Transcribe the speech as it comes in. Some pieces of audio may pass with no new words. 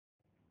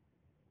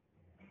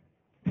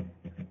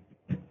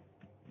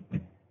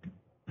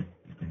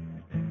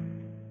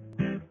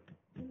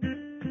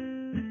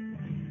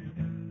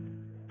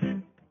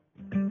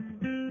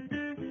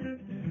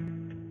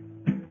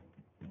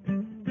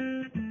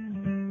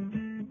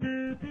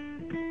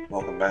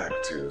Welcome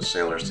back to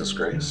Sailor's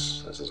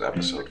Disgrace. This is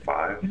episode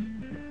 5.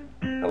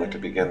 I'd like to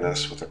begin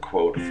this with a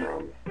quote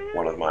from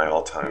one of my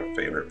all-time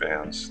favorite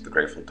bands, the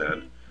Grateful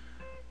Dead.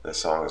 This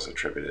song is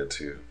attributed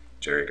to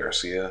Jerry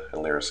Garcia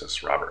and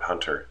lyricist Robert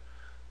Hunter.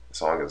 The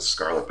song is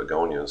Scarlet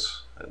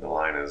Begonias, and the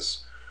line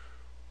is,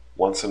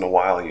 "Once in a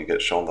while you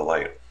get shown the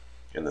light,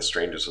 in the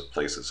strangest of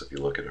places if you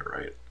look at it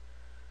right."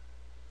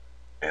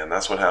 And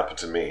that's what happened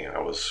to me. I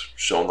was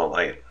shown the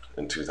light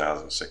in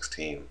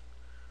 2016.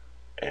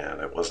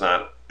 And it was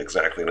not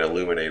exactly an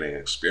illuminating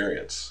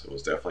experience. It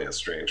was definitely a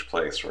strange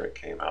place where it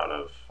came out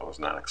of. I was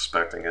not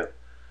expecting it.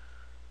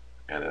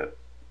 And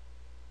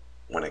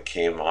when it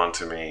came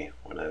onto me,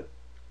 when it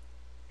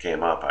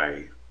came up,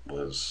 I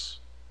was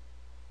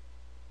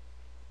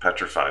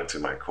petrified to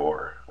my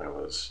core. I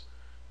was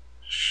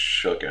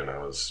shooken. I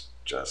was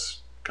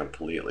just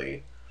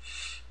completely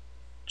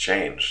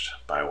changed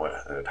by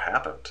what had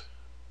happened.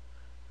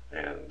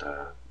 And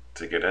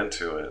to get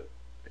into it,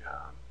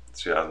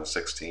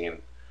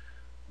 2016,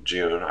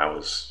 June, I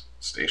was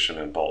stationed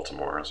in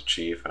Baltimore as a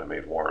chief, and I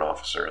made warrant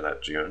officer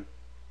that June.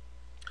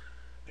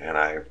 And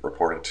I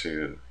reported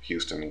to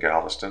Houston and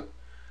Galveston.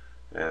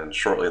 And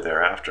shortly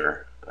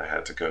thereafter, I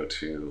had to go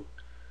to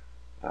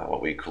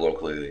what we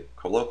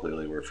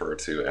colloquially refer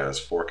to as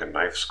Fork and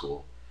Knife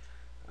School.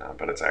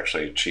 But it's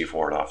actually Chief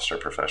Warrant Officer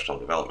Professional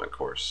Development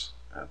course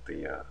at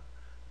the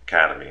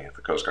Academy, at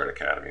the Coast Guard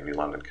Academy in New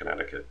London,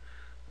 Connecticut.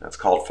 And it's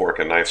called Fork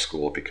and Knife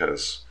School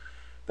because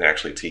they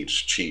actually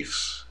teach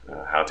chiefs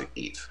how to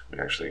eat. We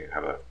actually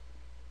have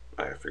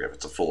I forget if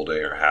it's a full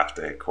day or half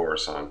day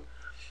course on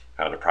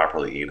how to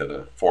properly eat at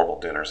a formal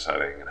dinner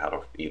setting and how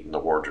to eat in the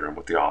wardroom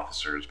with the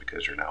officers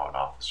because you're now an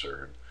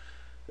officer.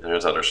 And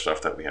there's other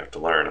stuff that we have to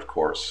learn, of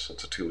course.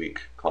 It's a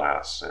 2-week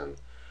class, and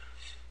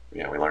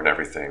we learn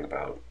everything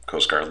about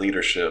Coast Guard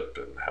leadership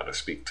and how to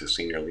speak to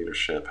senior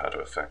leadership, how to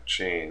affect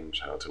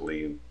change, how to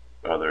lead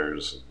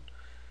others,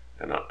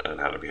 and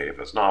how to behave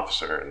as an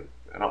officer,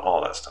 and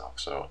all that stuff.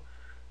 So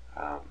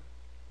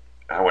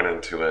I went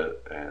into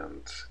it,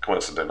 and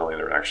coincidentally,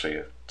 there were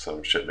actually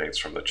some shipmates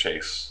from the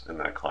chase in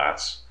that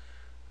class.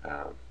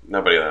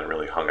 Nobody that I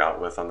really hung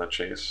out with on the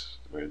chase.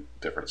 We had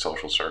different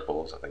social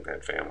circles. I think they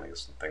had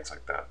families and things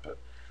like that. But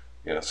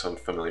some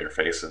familiar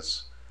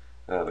faces.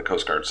 The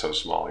Coast Guard's so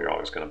small, you're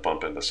always going to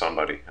bump into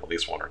somebody, at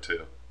least one or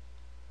two,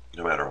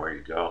 no matter where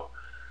you go.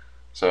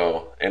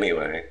 So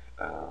anyway,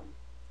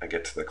 I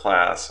get to the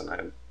class, and I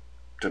had,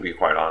 to be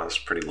quite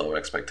honest, pretty low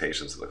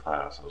expectations of the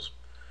class. I was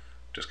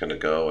just going to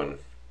go and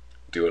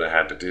do what I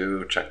had to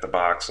do, check the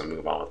box, and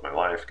move on with my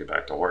life, get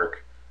back to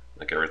work,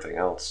 like everything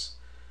else.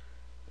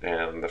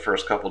 And the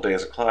first couple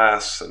days of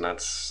class, and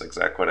that's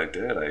exactly what I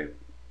did.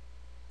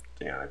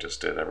 I just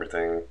did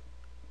everything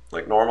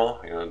like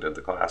normal. Did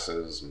the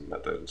classes and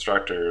met the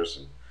instructors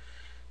and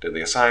did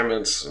the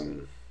assignments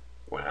and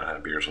went out and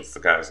had beers with the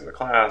guys in the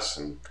class,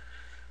 and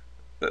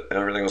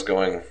everything was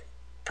going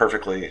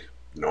perfectly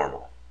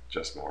normal,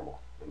 just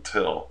normal,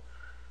 until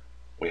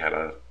we had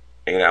a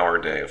 8-hour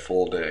day, a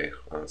full day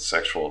on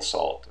sexual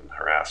assault and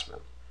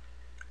harassment.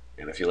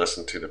 And if you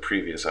listen to the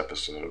previous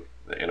episode,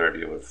 the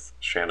interview with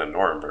Shannon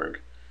Norenberg,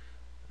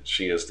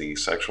 she is the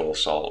sexual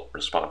assault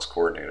response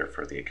coordinator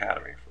for the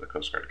Academy, for the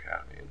Coast Guard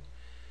Academy. And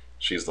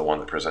she's the one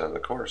that presented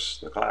the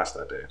class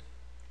that day.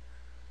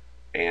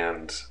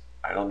 And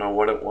I don't know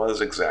what it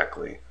was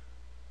exactly,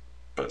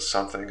 but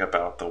something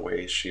about the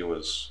way she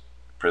was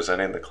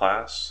presenting the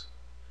class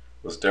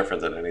was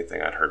different than anything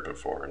I'd heard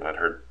before. And I'd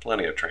heard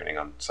plenty of training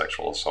on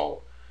sexual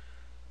assault.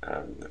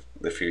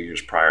 The few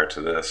years prior to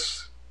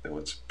this, it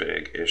was a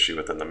big issue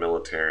within the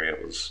military.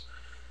 It was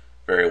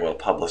very well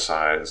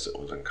publicized. It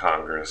was in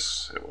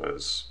Congress. It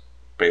was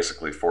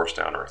basically forced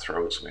down our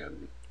throats. We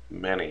had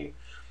many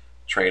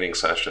training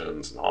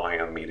sessions and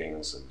all-hand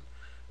meetings, and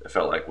it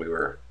felt like we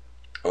were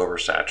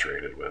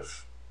oversaturated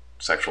with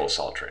sexual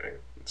assault training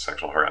and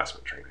sexual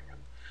harassment training,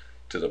 and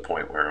to the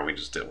point where we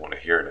just didn't want to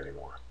hear it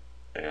anymore.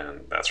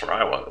 And that's where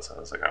I was. I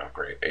was like, oh,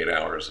 great, 8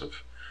 hours of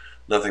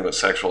nothing but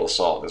sexual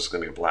assault. This is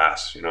going to be a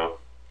blast,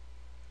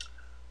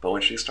 But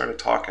when she started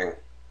talking,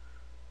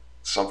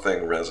 something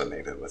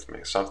resonated with me.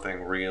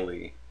 Something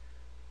really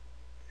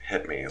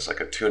hit me. It's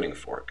like a tuning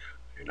fork,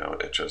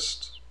 It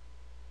just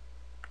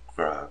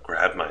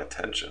grabbed my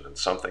attention, and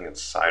something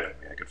inside of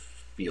me, I could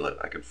feel it.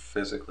 I could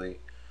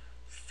physically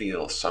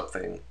feel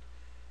something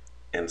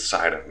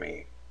inside of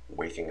me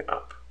waking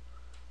up.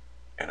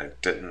 And I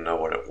didn't know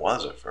what it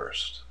was at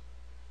first.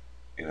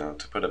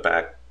 To put it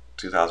back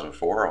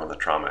 2004 when the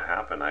trauma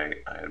happened, I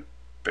had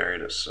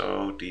buried it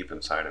so deep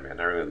inside of me. I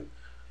never even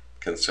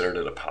considered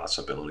it a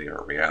possibility or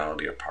a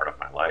reality or part of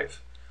my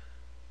life.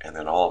 And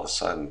then all of a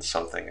sudden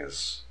something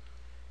is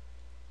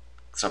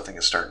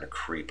starting to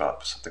creep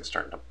up, something's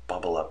starting to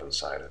bubble up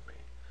inside of me.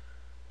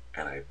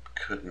 And I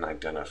couldn't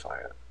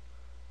identify it.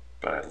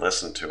 But I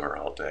listened to her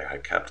all day. I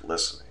kept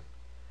listening.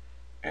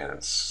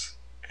 And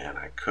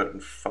I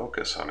couldn't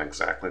focus on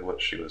exactly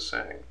what she was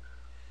saying.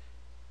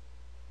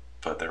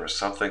 But there was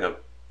something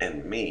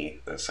in me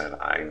that said,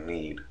 I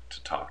need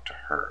to talk to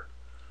her.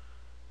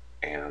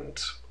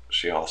 And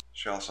she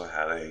She also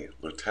had a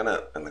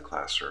lieutenant in the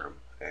classroom,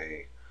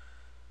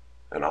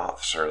 an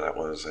officer that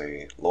was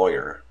a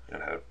lawyer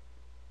and had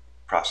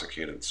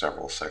prosecuted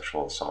several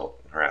sexual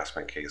assault and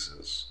harassment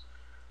cases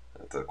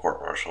at the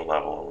court martial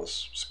level and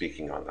was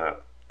speaking on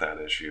that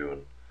issue.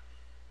 And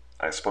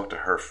I spoke to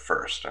her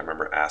first. I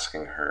remember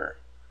asking her,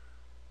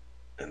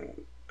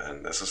 and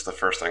this is the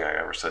first thing I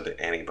ever said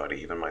to anybody,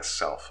 even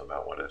myself,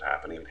 about what had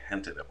happened, even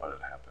hinted at what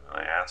had happened.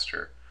 And I asked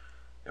her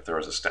if there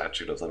was a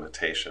statute of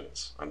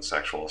limitations on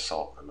sexual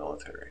assault in the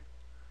military.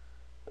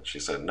 And she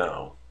said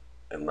no,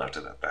 and left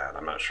it at that.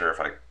 I'm not sure if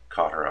I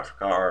caught her off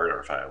guard or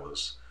if I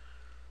was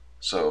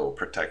so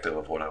protective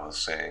of what I was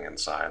saying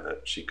inside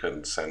that she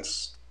couldn't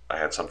sense I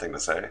had something to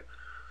say.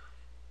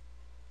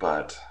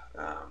 But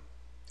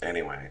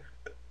anyway,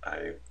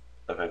 I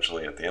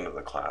eventually, at the end of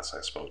the class, I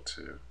spoke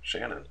to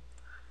Shannon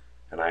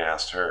and I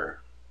asked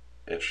her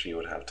if she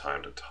would have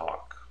time to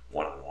talk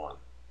one on one.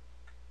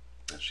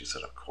 And she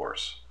said, of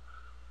course.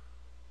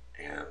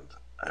 And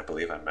I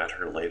believe I met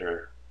her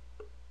later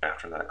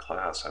after that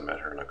class. I met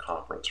her in a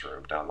conference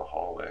room down the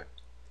hallway.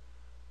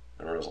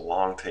 And there was a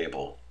long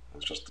table. It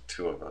was just the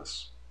two of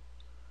us.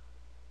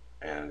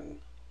 And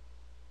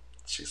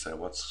she said,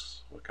 what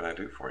can I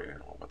do for you?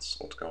 What's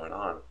going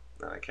on?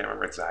 And I can't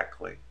remember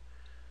exactly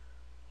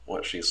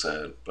what she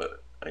said,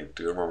 but I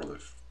do remember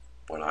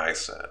what I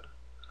said.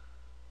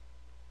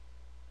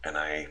 And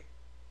I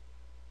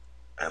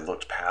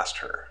looked past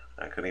her.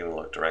 I couldn't even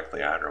look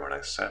directly at her when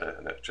I said it,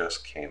 and it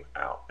just came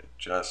out. It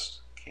just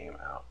came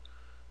out.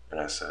 And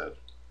I said,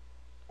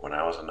 when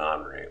I was a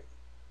non-rape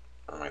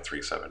on my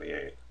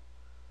 378,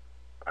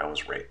 I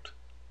was raped.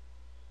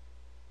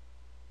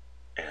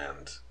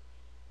 And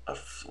a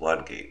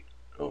floodgate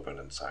opened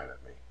inside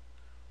of me.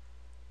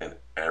 And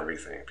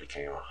everything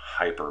became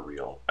hyper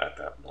real at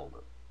that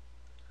moment.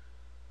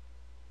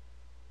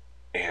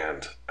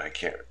 And I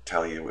can't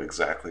tell you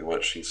exactly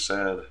what she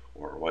said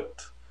or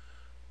what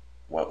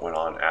went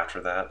on after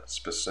that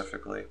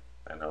specifically.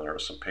 I know there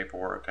was some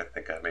paperwork I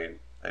think I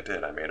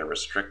made a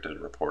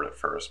restricted report at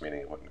first, meaning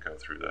it wouldn't go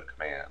through the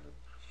command.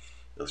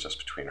 It was just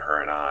between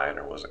her and I, and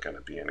there wasn't going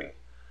to be any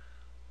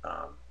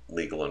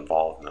legal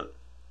involvement,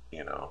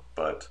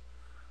 but,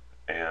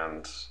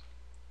 and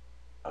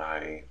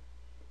I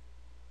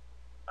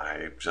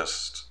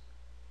just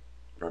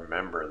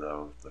remember,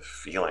 though, the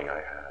feeling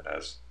I had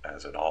as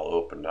it all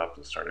opened up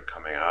and started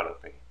coming out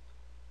of me.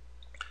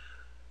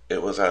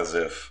 It was as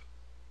if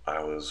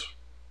I was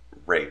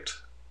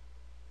raped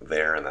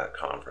there in that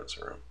conference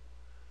room.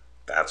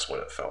 That's what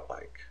it felt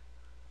like.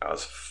 I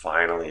was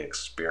finally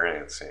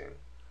experiencing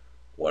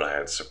what I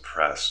had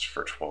suppressed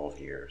for 12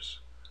 years.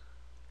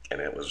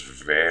 And it was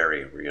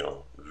very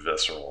real,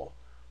 visceral.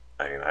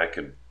 I mean, I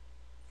could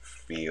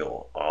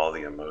feel all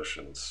the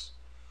emotions.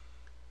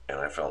 And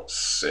I felt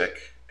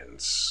sick and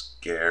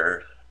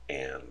scared,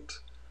 and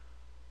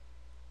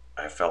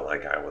I felt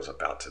like I was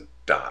about to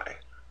die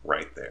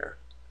right there.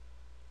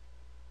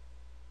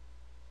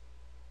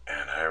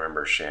 And I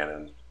remember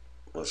Shannon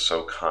was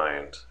so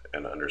kind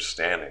and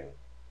understanding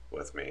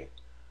with me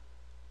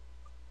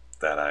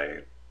that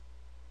I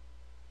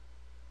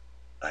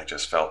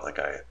just felt like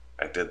I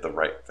did the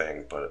right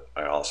thing, but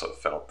I also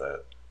felt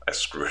that I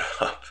screwed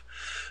up,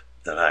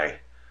 that I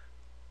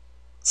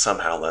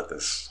somehow let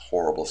this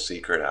horrible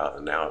secret out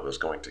and now it was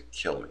going to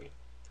kill me.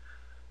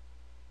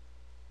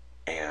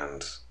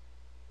 And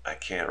I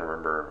can't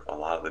remember a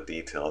lot of the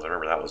details. I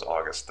remember that was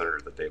August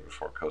 3rd, the day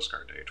before Coast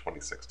Guard Day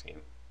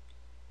 2016.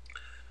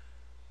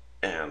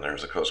 And there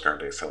was a Coast Guard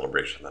Day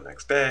celebration the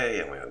next day,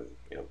 and we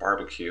had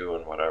barbecue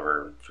and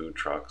whatever, food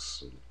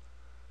trucks.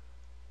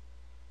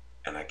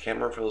 And I can't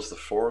remember if it was the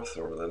 4th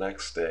or the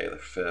next day, the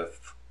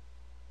 5th.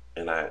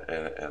 And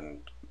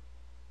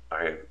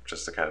I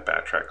just to kind of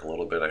backtrack a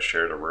little bit, I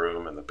shared a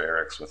room in the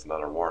barracks with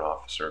another warrant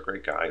officer, a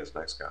great guy, he's a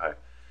nice guy.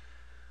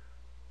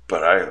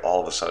 But I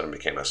all of a sudden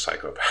became a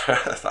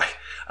psychopath.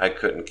 I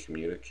couldn't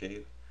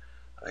communicate.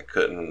 I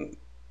couldn't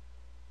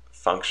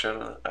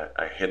function.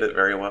 I hid it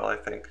very well, I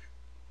think.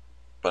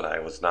 But I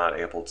was not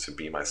able to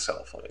be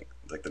myself.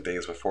 Like the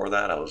days before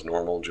that, I was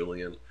normal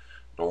Julian,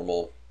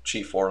 normal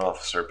Chief Warrant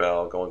Officer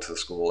Bell, going to the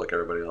school like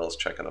everybody else,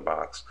 checking the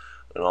box.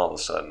 And all of a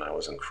sudden, I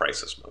was in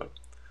crisis mode.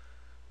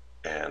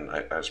 And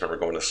I just remember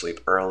going to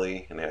sleep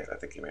early, and I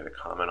think he made a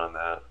comment on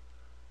that.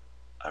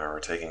 I remember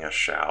taking a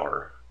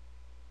shower,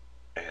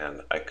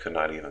 and I could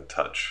not even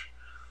touch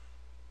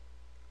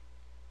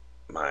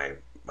my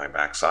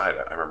backside.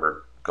 I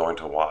remember going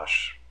to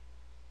wash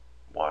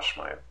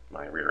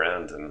my rear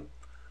end, and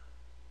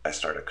I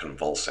started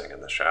convulsing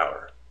in the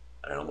shower.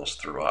 I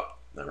almost threw up.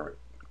 I remember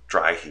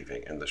dry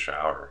heaving in the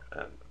shower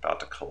and about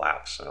to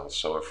collapse, and I was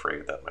so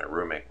afraid that my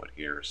roommate would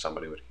hear,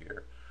 somebody would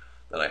hear,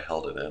 that I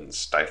held it in and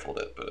stifled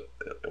it, but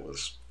it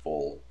was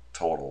full,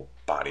 total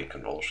body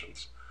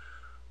convulsions.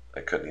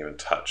 I couldn't even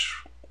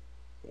touch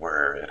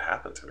where it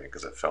happened to me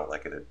because it felt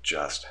like it had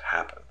just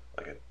happened.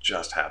 Like it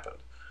just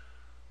happened.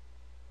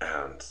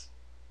 And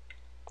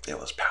it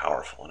was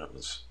powerful, and it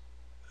was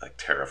like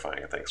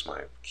terrifying. I think it's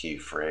my key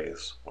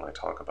phrase when I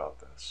talk about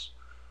this.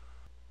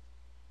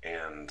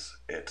 And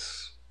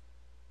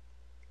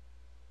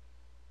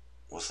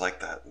just like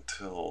that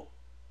until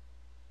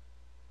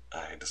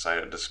I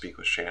decided to speak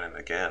with Shannon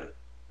again.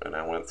 And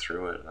I went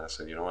through it and I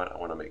said, you know what, I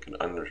want to make an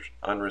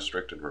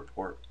unrestricted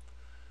report.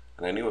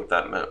 And I knew what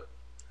that meant.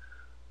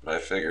 But I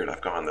figured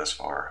I've gone this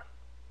far.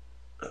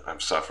 I'm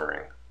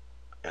suffering.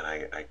 And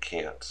I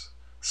can't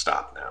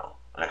stop now.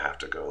 I have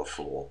to go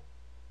full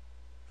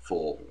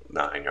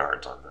 9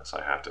 yards on this.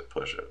 I have to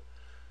push it.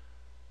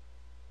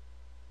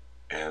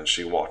 And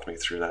she walked me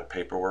through that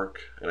paperwork.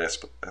 And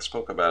I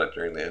spoke about it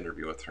during the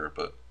interview with her,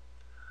 but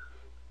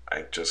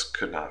I just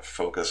could not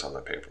focus on the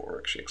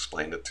paperwork. She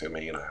explained it to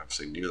me, and I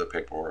obviously knew the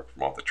paperwork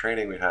from all the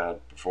training we had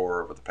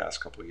before over the past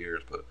couple of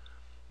years, but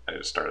I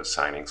just started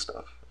signing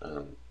stuff.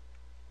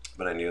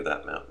 But I knew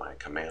that meant my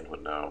command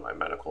would know, my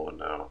medical would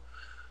know,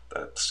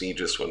 that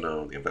CGIS would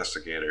know, the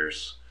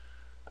investigators.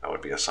 I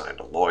would be assigned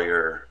a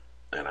lawyer,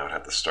 and I would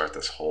have to start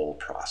this whole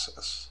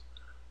process.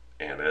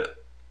 And it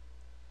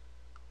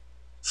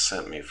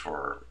sent me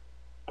for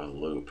a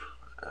loop,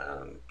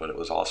 but it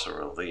was also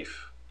a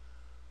relief.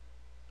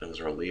 It was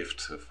a relief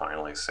to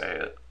finally say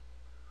it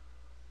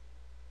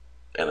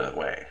in a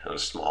way, in a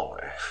small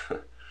way.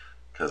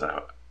 Because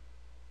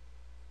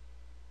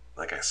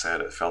like I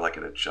said, it felt like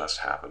it had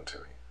just happened to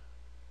me.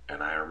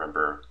 And I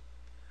remember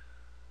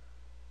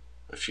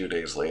a few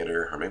days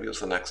later, or maybe it was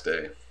the next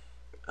day,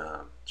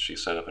 she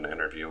set up an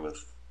interview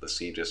with the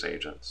CGIS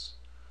agents.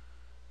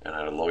 And I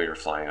had a lawyer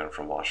fly in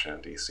from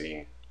Washington,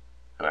 D.C.,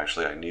 who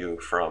actually I knew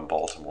from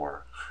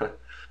Baltimore.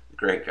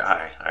 Great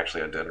guy. I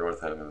actually had dinner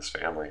with him and his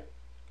family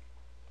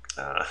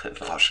in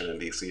Washington,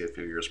 D.C. a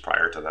few years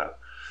prior to that.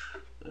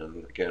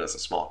 And again, as a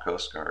small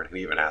Coast Guard,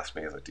 he even asked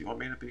me, he's like, do you want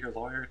me to be your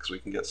lawyer? Because we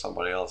can get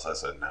somebody else. I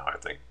said, no, I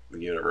think the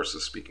universe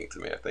is speaking to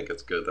me. I think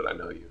it's good that I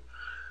know you.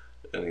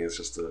 And he's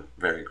just a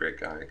very great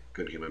guy,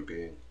 good human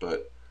being.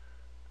 But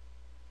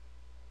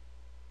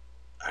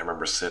I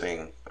remember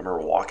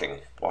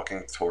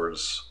walking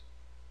towards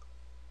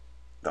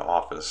the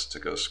office to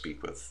go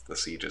speak with the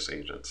CGIS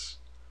agents.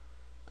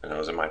 And I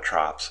was in my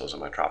trops. I was in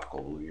my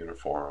tropical blue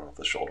uniform with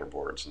the shoulder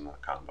boards and the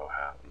combo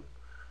hat.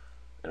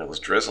 And it was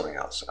drizzling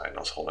outside, and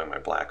I was holding my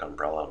black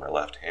umbrella in my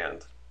left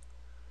hand.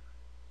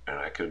 And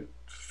I could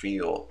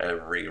feel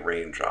every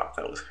raindrop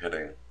that was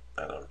hitting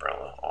that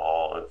umbrella.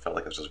 It felt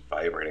like it was just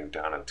vibrating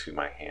down into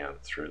my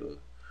hand through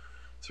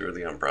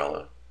the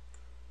umbrella.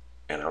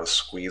 And I was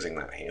squeezing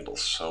that handle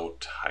so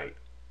tight.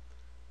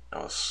 I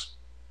was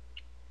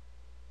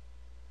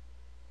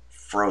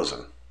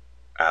frozen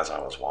as I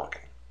was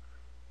walking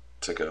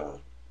to go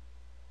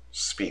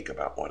speak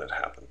about what had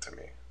happened to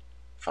me,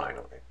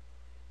 finally.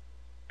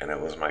 And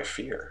it was my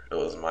fear. It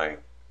was my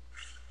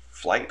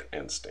flight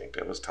instinct.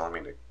 It was telling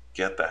me to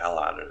get the hell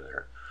out of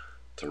there,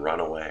 to run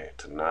away,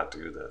 to not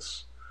do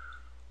this.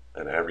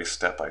 And every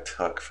step I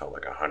took felt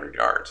like 100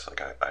 yards. Like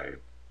I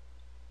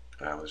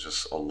was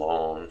just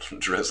alone,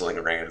 drizzling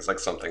rain. It's like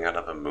something out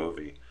of a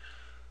movie.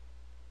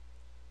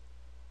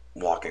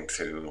 Walking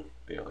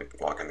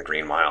walking the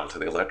Green Mile to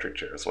the electric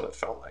chair is what it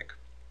felt like.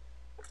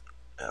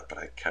 But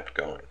I kept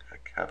going.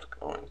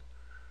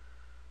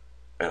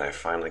 And I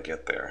finally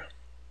get there.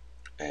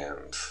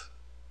 And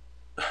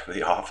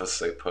the office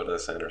they put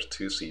us in, there's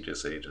two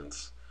CGIS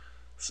agents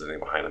sitting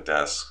behind a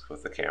desk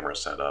with the camera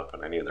set up,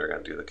 and I knew they were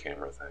going to do the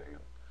camera thing.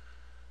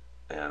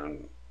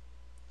 And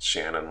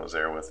Shannon was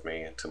there with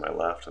me to my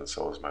left, and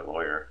so was my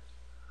lawyer.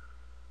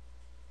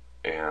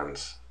 And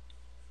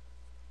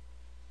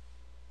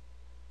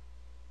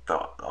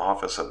the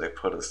office that they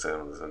put us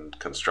in was in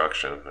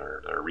construction,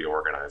 or they're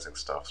reorganizing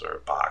stuff. So there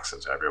were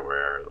boxes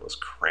everywhere. It was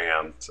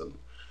cramped, and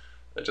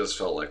it just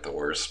felt like the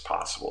worst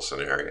possible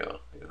scenario.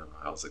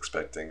 I was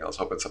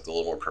hoping something a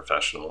little more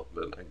professional,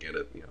 but I get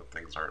it.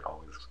 Things aren't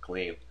always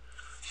clean.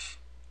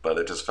 But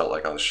it just felt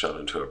like I was shoved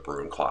into a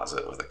broom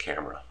closet with a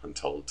camera and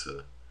told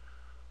to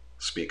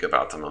speak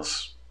about the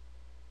most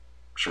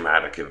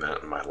traumatic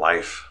event in my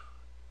life.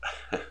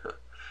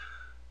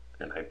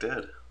 And I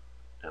did.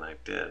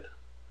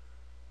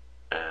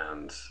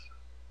 And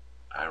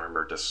I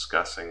remember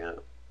discussing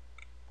it.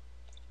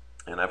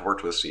 And I've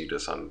worked with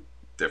CGIS on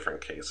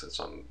different cases,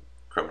 on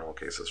criminal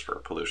cases for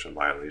pollution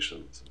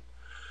violations and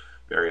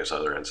various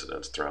other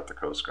incidents throughout the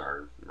Coast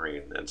Guard,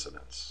 marine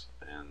incidents.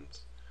 And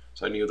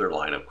so I knew their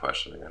line of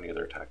questioning, I knew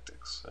their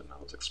tactics, and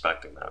I was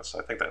expecting that. So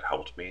I think that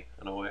helped me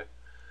in a way.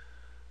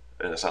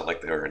 And it's not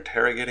like they were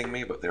interrogating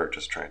me, but they were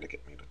just trying to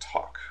get me to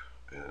talk.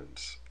 And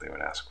they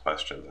would ask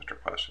question after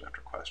question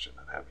after question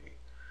and have me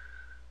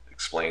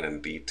explain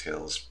in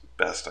detail as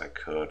best I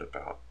could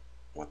about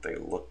what they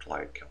looked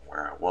like and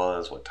where I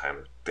was, what time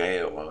of day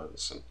it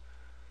was. And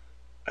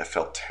I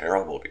felt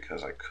terrible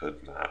because I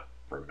could not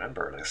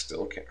remember, and I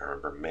still can't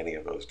remember many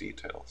of those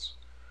details.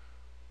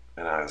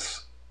 And I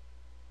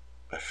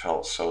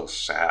felt so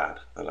sad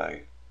that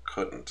I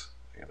couldn't,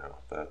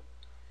 that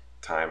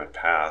time had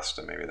passed,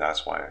 and maybe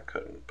that's why I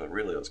couldn't. But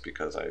really it was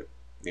because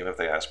even if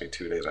they asked me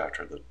 2 days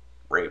after the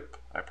rape,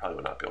 I probably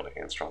would not be able to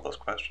answer all those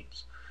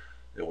questions.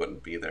 It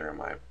wouldn't be there in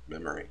my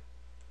memory.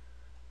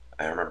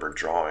 I remember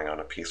drawing on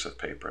a piece of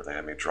paper. They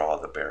had me draw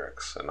the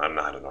barracks, and I'm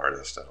not an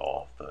artist at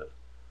all, but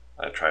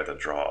I tried to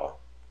draw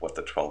what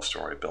the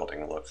 12-story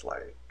building looked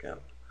like, and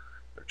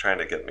they're trying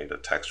to get me to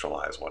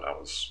textualize what I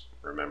was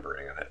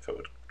remembering and if it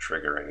would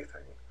trigger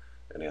anything,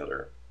 any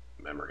other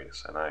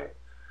memories. And I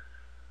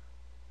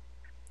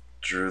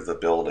drew the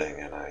building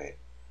and I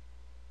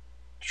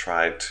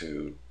tried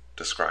to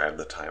describe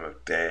the time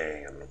of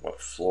day and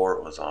what floor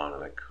it was on,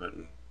 and I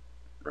couldn't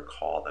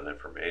recall that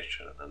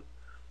information. And then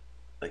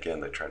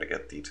again, they tried to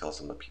get details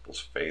in the people's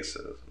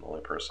faces, and the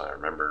only person I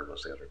remembered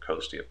was the other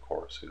Coastie, of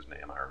course, whose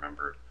name I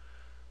remembered,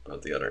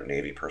 but the other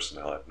Navy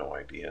personnel I had no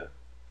idea.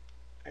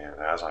 And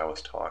as I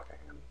was talking,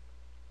 and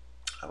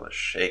I was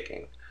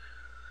shaking,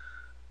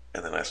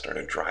 and then I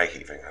started dry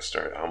heaving.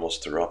 I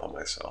almost threw up on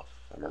myself.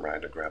 I remember I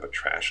had to grab a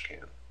trash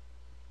can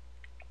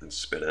and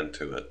spit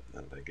into it,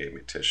 and they gave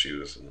me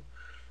tissues, and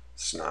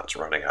snot's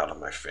running out of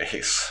my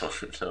face, on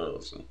my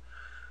nose,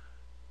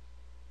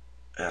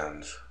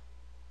 and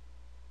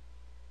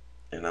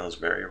that was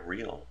very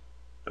real.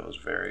 It was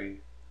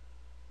very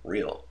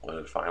real when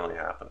it finally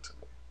happened to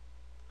me.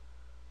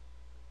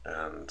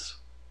 And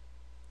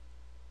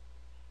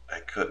I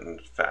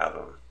couldn't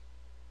fathom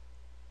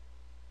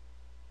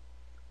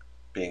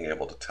being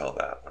able to tell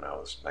that when I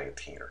was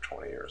 19 or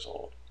 20 years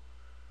old.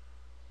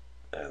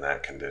 In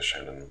that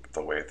condition and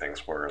the way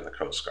things were in the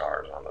Coast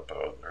Guard on the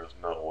boat, there was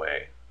no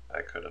way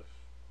I could have.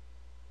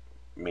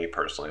 Me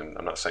personally,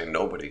 I'm not saying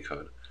nobody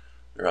could.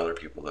 There are other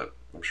people that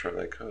I'm sure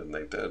they could, and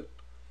they did.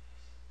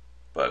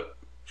 But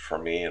for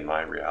me and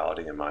my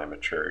reality and my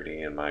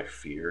maturity and my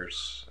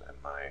fears and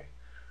my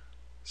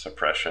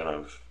suppression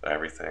of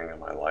everything in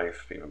my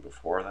life, even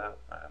before that,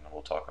 and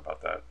we'll talk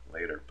about that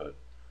later, but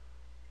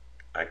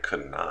I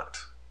could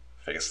not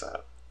face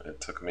that.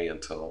 It took me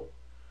until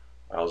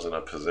I was in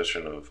a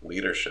position of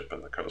leadership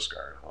in the Coast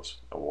Guard. I was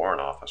a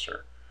warrant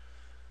officer.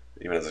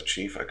 Even as a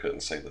chief, I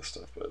couldn't say this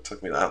stuff, but it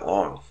took me that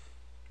long.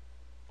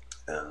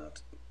 And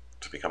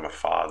to become a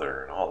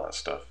father and all that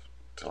stuff,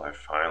 till I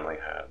finally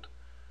had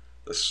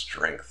the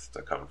strength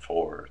to come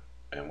forward.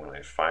 And when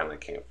I finally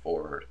came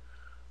forward,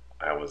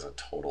 I was a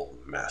total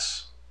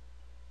mess.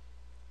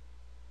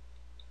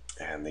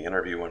 And the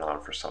interview went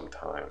on for some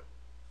time.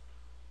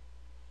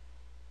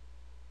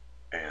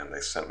 And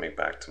they sent me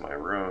back to my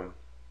room.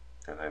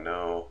 And I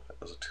know it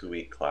was a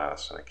 2-week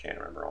class, and I can't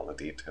remember all the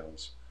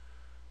details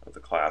of the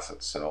class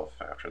itself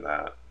after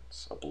that.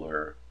 It's a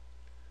blur.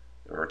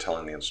 I remember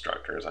telling the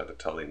instructors, I had to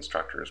tell the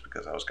instructors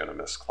because I was going to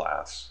miss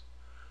class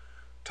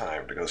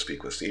time to go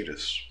speak with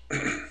Segis.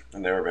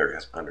 And they were very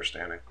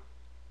understanding.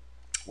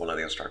 One of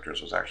the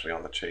instructors was actually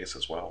on the chase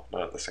as well,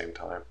 not at the same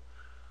time,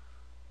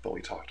 but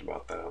we talked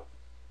about that.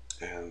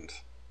 And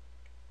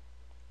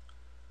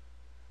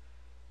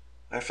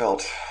I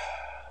felt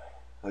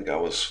like I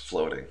was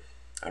floating.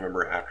 I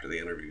remember after the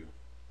interview,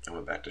 I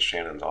went back to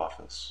Shannon's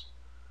office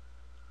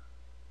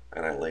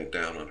and I laid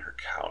down on her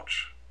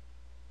couch.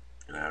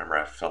 And I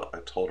remember I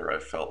told her I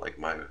felt like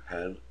my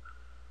head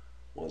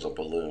was a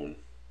balloon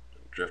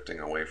drifting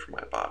away from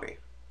my body.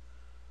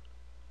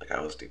 Like I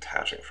was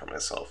detaching from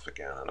myself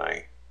again, and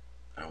I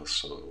was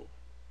so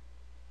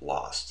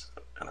lost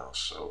and I was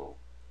so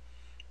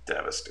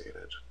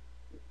devastated.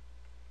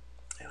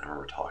 And I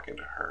remember talking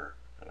to her,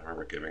 and I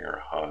remember giving her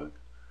a hug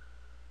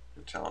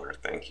and telling her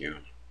thank you.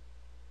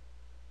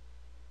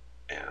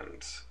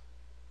 And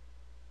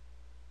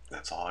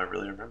that's all I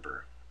really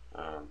remember.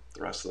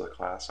 The rest of the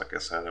class, like I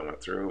said, I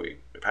went through, we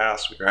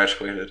passed, we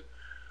graduated.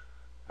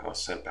 I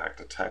was sent back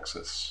to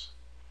Texas.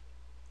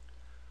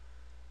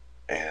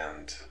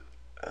 And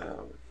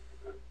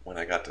when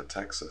I got to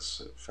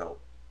Texas, it felt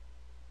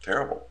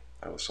terrible.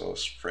 I was so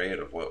afraid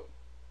of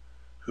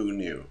who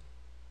knew,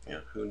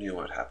 who knew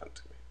what happened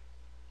to me.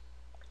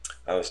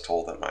 I was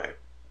told that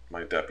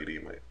my deputy,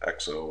 my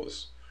XO,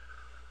 was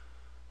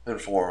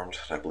informed,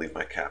 and I believe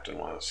my captain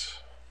was,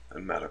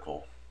 in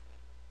medical.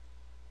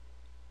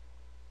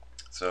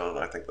 So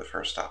I think the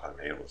first stop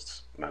I made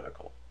was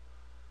medical,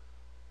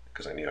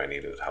 because I knew I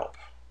needed help.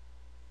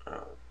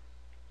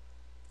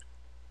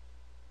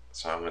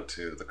 So I went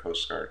to the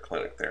Coast Guard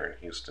clinic there in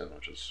Houston,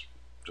 which is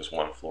just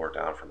one floor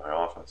down from my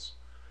office.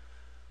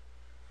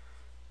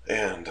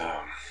 And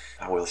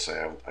I will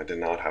say I did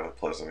not have a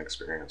pleasant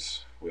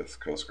experience with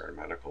Coast Guard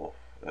Medical.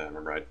 I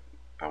remember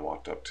I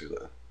walked up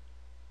to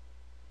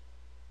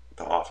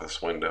the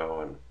office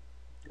window and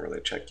where they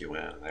check you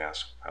in, and they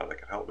asked how they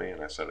could help me,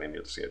 and I said I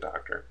need to see a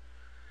doctor.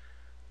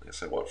 And they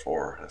said, what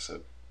for? And I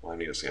said, well, I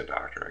need to see a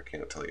doctor. I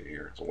can't tell you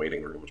here. It's a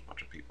waiting room, there's a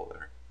bunch of people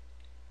there.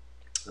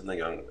 And the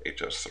young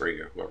HS3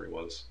 or whoever he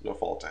was, no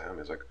fault to him,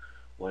 he's like,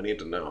 well, I need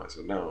to know. I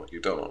said, no, you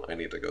don't. I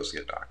need to go see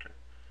a doctor.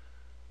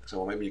 I said,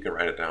 well, maybe you can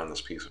write it down on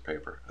this piece of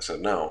paper. I said,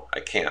 no, I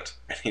can't.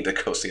 I need to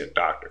go see a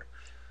doctor.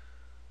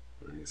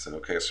 And he said,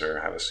 okay, sir,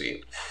 have a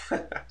seat.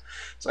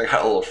 So I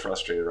got a little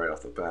frustrated right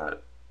off the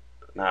bat.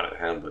 Not at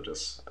him, but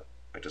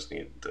I just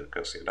needed to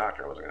go see a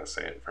doctor. I wasn't going to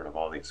say it in front of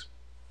all these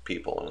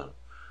people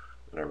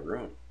in a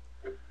room.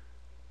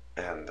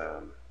 And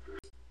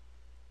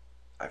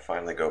I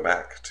finally go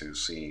back to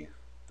see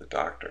the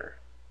doctor.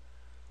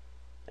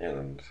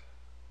 And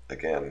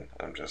again,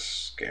 I'm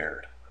just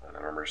scared. And I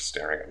remember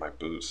staring at my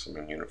boots. I'm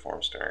in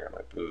uniform, staring at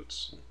my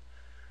boots. And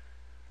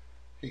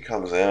he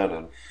comes in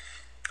and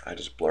I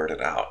just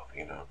blurted out,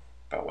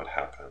 about what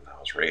happened. I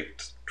was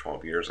raped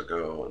 12 years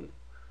ago and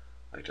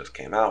I just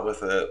came out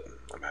with it.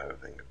 I'm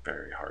having a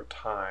very hard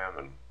time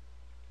and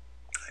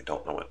I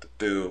don't know what to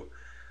do.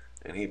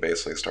 And he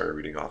basically started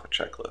reading off a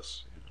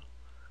checklist.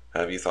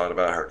 Have you thought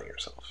about hurting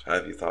yourself?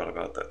 Have you thought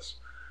about this?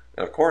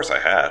 And of course I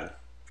had.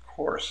 Of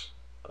course.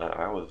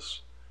 I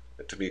was,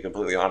 to be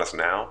completely honest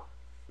now,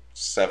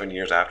 7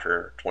 years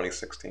after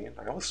 2016,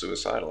 I was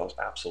suicidal. I was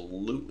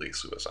absolutely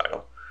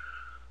suicidal.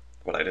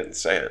 But I didn't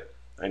say it.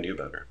 I knew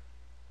better.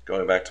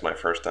 Going back to my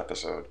first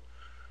episode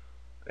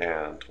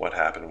and what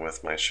happened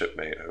with my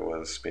shipmate who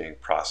was being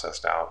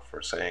processed out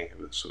for saying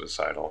he was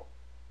suicidal,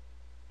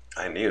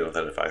 I knew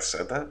that if I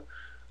said that,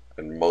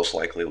 I'd most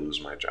likely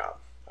lose my job.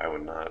 I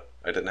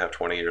didn't have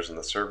 20 years in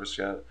the service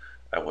yet.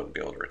 I wouldn't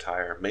be able to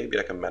retire. Maybe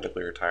I can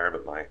medically retire,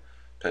 but my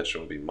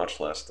pension would be much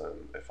less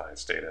than if I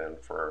stayed in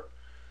for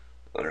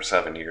another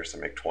 7 years to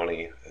make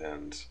 20.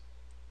 And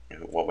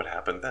what would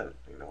happen then?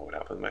 What would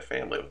happen with my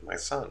family, with my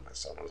son? My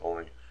son was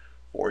only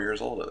 4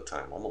 years old at the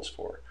time, almost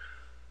four.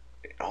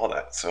 All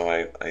that. So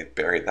I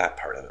buried that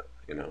part of it.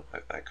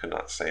 I could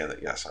not say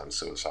that, yes, I'm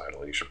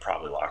suicidal. You should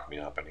probably lock me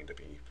up. I need to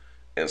be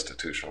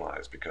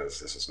institutionalized because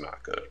this is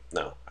not good.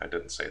 No, I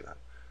didn't say that.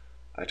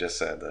 I just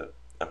said that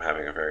I'm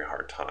having a very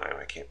hard time.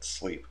 I can't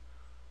sleep.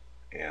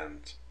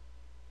 And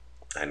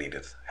I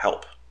needed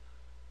help.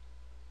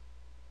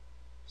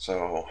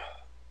 So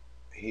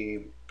he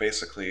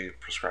basically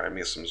prescribed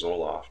me some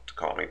Zoloft to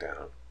calm me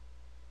down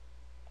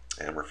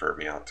and referred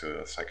me out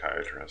to a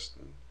psychiatrist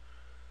and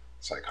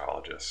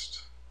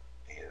psychologist.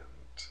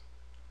 And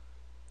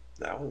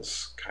that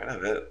was kind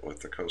of it with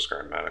the Coast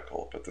Guard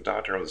medical. But the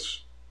doctor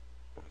was,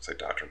 I wouldn't say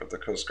doctor, but the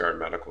Coast Guard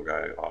medical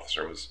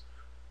officer was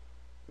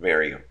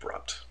very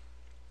abrupt.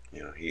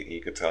 He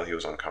could tell he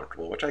was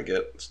uncomfortable, which I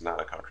get. It's not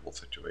a comfortable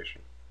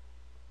situation.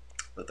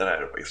 But then I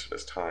had wasted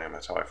his time.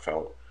 That's how I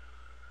felt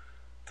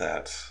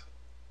that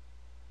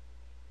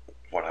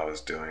what I was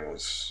doing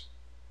was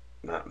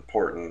not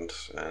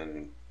important,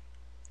 and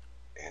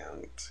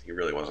he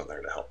really wasn't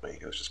there to help me.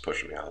 He was just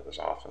pushing me out of his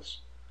office.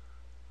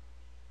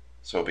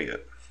 So be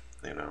it,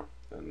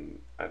 And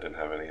I didn't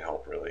have any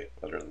help really,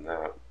 other than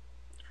that,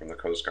 from the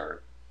Coast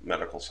Guard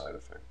medical side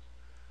of things.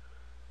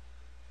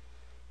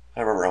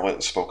 I remember I went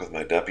and spoke with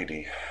my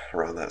deputy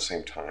around that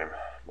same time,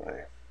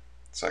 my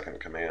second in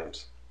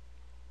command,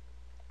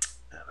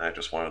 and I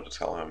just wanted to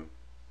tell him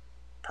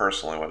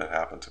personally what had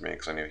happened to me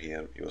because I knew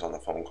he was on the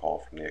phone call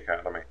from the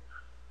academy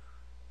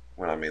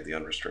when I made the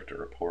unrestricted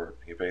report.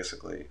 He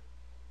basically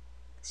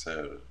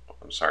said,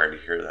 "I'm sorry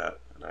to hear that,"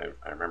 and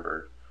I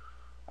remember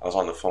I was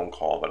on the phone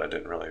call, but I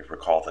didn't really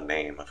recall the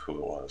name of who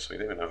it was, so he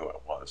didn't even know who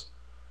it was.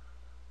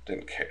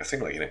 Didn't care. It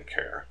seemed like he didn't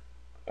care,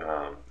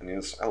 and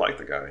I liked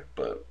the guy,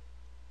 but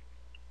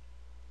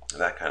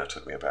that kind of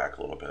took me aback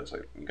a little bit. It's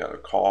like you got a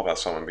call about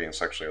someone being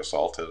sexually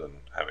assaulted and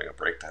having a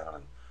breakdown,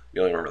 and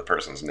you only remember the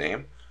person's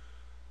name.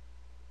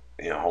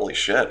 Holy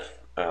shit.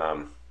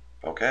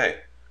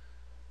 Okay.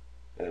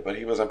 But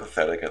he was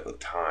empathetic at the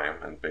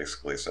time and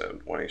basically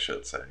said what he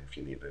should say. If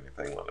you need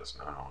anything, let us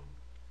know.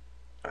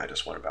 I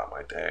just went about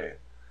my day,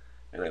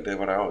 and I did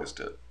what I always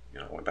did.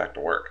 I went back to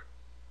work.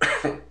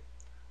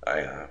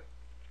 I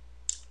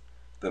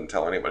didn't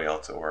tell anybody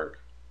else at work.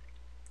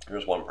 There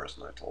was one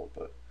person I told,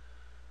 but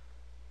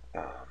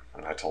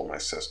and I told my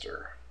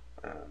sister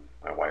and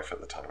my wife at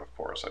the time, of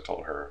course. I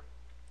told her,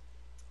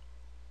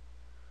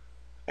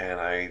 and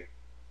I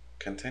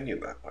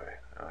continued that way.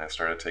 I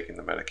started taking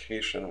the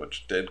medication,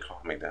 which did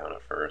calm me down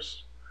at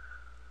first,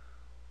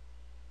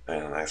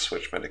 and I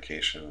switched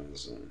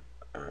medications, and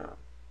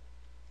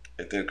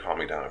it did calm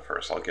me down at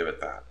first. I'll give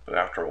it that. But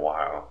after a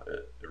while,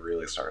 it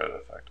really started to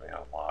affect me. I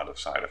had a lot of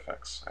side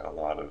effects. I had a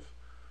lot of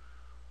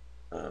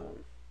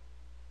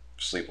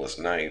sleepless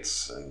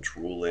nights and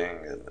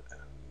drooling and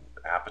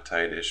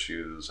appetite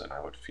issues, and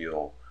I would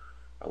feel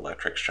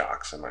electric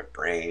shocks in my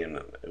brain,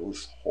 and it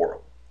was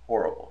horrible.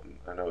 Horrible. And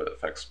I know it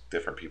affects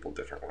different people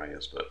different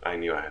ways, but I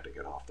knew I had to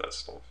get off that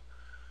stuff.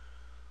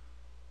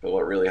 But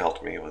what really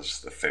helped me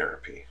was the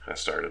therapy. I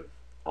started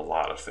a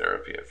lot of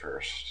therapy at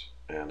first,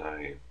 and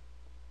I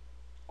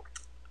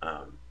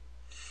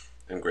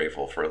am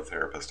grateful for the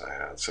therapist I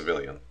had,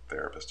 civilian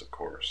therapist, of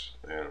course.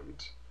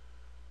 And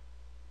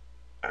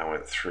I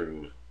went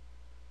through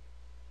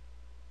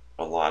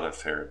a lot of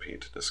therapy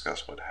to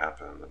discuss what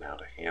happened and how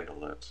to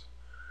handle it.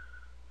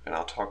 And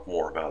I'll talk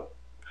more about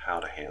how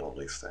to handle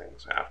these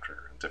things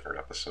after a different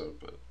episode,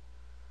 but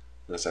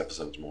this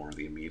episode's more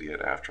the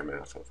immediate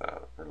aftermath of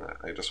that. And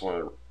I just want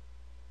to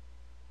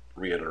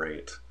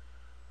reiterate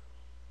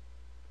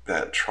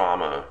that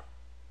trauma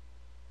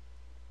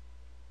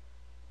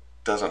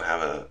doesn't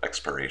have an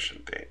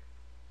expiration date.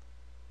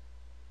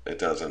 It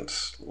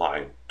doesn't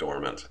lie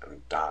dormant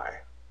and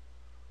die.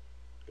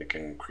 It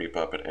can creep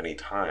up at any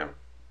time,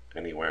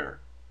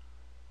 anywhere,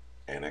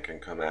 and it can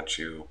come at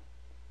you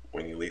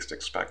when you least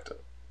expect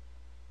it.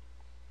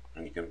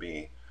 And you can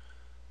be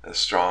as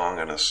strong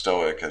and as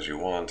stoic as you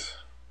want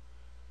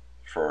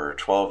for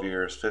 12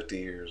 years, 50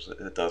 years,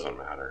 it doesn't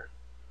matter.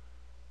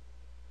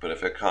 But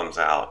if it comes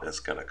out, it's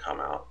going to come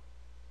out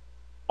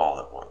all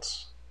at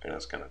once. And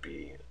it's going to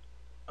be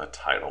a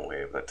tidal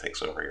wave that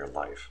takes over your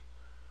life.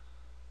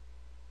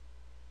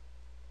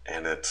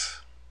 And it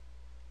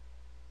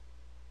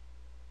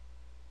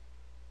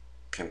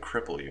can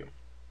cripple you.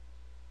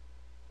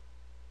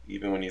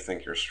 Even when you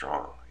think you're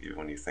strong, even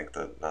when you think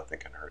that nothing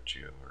can hurt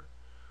you, or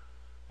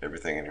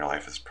everything in your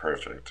life is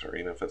perfect, or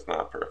even if it's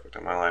not perfect.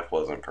 And my life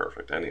wasn't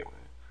perfect anyway.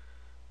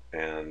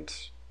 And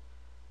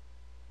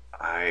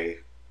I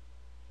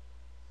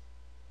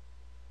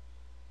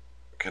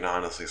can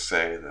honestly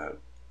say that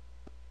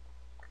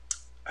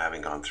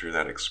having gone through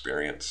that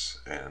experience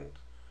and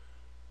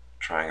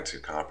trying to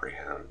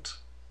comprehend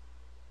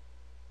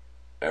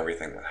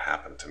everything that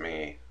happened to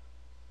me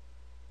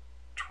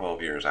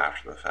 12 years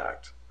after the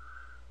fact,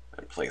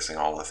 and placing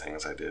all the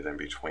things I did in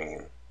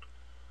between,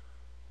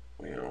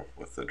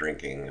 with the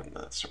drinking and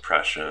the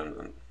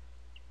suppression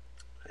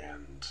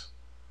and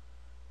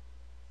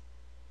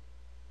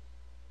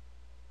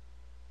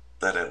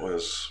that it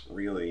was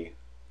really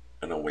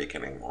an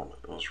awakening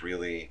moment. It was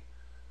really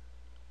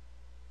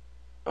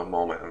a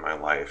moment in my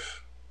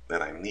life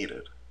that I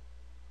needed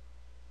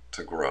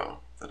to grow,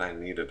 that I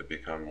needed to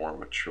become more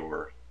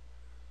mature,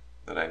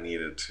 that I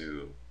needed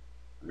to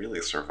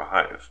really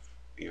survive,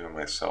 even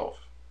myself.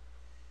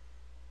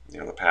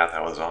 The path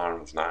I was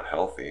on was not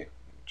healthy,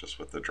 just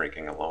with the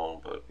drinking alone,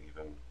 but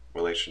even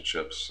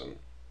relationships and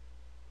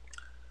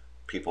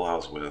people I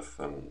was with,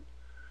 and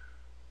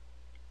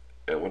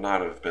it would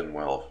not have been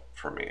well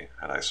for me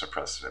had I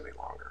suppressed it any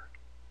longer.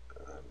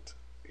 And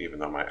even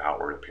though my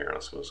outward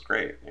appearance was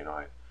great,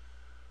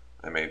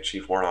 I made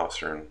chief warrant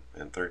officer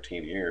in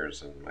 13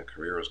 years, and my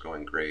career was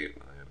going great,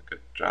 and I had a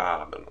good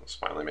job, and I was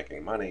finally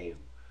making money, and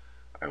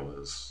I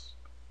was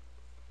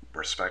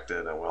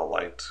respected and well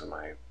liked in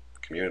my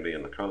community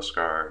in the Coast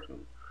Guard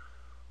and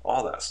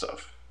all that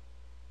stuff.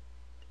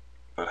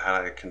 But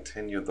had I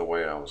continued the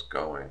way I was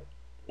going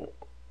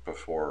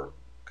before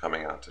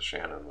coming out to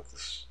Shannon with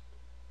this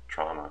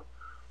trauma,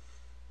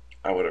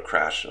 I would have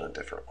crashed in a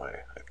different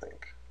way, I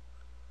think.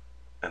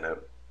 And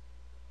it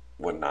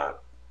would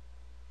not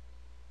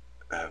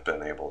have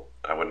been able,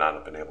 I would not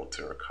have been able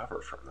to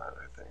recover from that,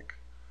 I think.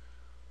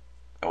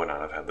 I would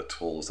not have had the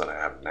tools that I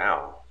have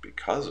now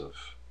because of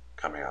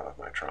coming out of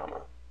my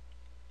trauma.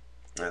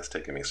 And it's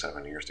taken me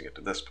 7 years to get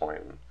to this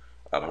point. And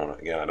I don't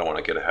want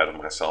to get ahead of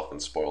myself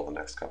and spoil the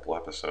next couple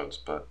episodes,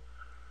 but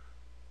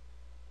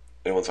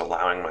it was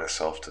allowing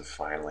myself to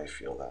finally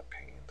feel that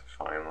pain, to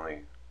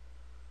finally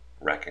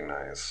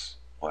recognize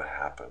what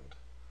happened.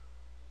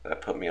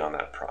 That put me on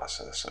that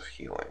process of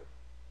healing,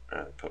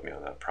 and put me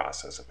on that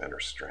process of inner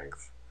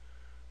strength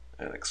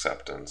and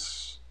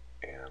acceptance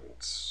and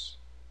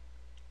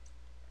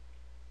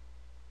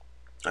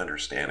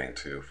understanding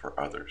too for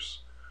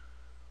others.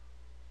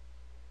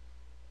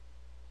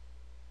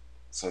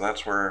 So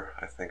that's where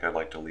I think I'd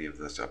like to leave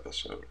this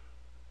episode.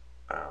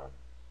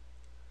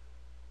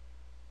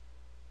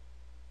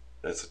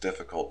 It's a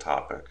difficult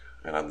topic,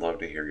 and I'd love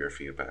to hear your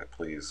feedback.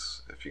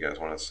 Please, if you guys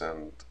want to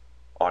send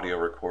audio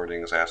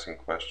recordings asking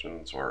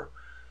questions, or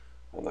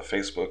on the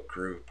Facebook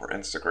group or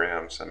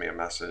Instagram, send me a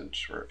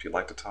message, or if you'd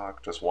like to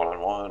talk just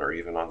one-on-one or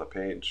even on the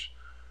page,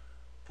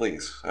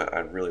 please,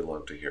 I'd really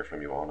love to hear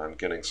from you all. And I'm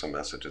getting some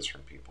messages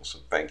from people, so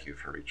thank you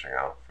for reaching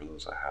out. For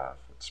those I have,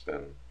 it's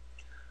been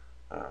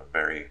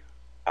very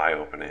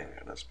eye-opening,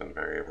 and it's been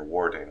very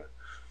rewarding,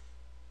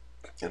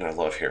 and I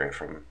love hearing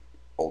from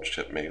old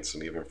shipmates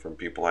and even from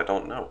people I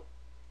don't know.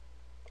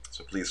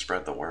 So please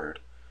spread the word,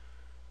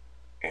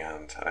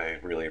 and I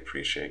really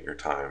appreciate your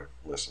time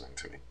listening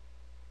to me.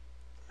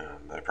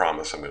 And I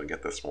promise I'm going to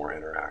get this more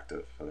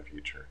interactive in the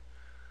future.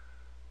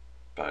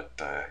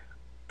 But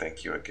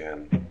thank you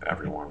again,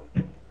 everyone.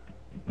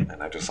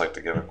 And I'd just like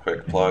to give a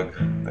quick plug.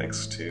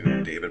 Thanks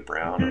to David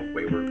Brown of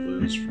Wayward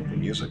Blues for the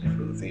music,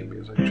 for the theme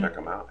music. Check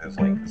him out. His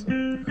link is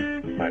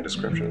in my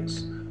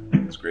descriptions.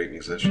 He's a great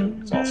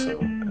musician. He's also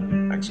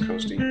an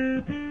ex-coastie.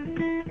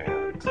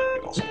 And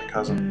he's also my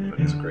cousin, but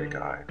he's a great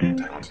guy,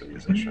 talented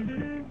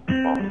musician.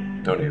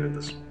 He donated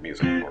this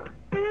music for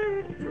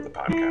the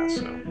podcast,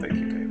 so thank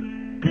you,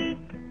 David.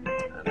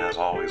 And as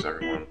always,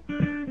 everyone,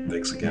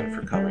 thanks again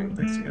for coming.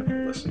 Thanks again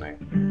for listening.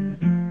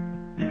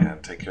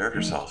 And take care of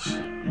yourselves.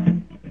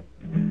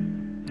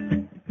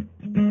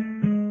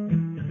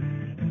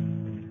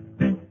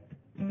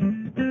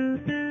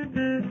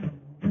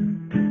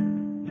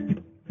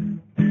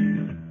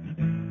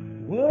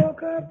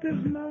 Woke up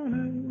this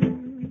morning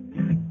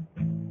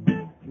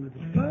with a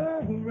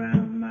fog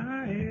around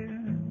my head.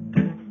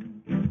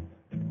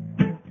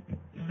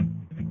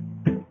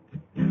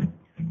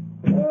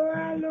 Oh,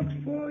 I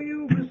looked for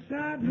you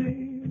beside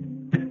me,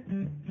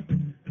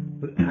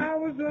 but I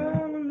was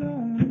all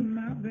alone in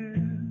my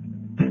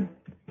bed.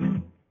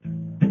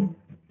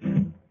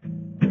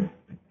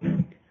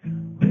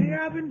 Well,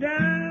 I've been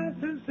down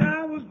since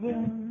I was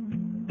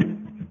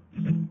born.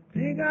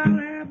 Think I'll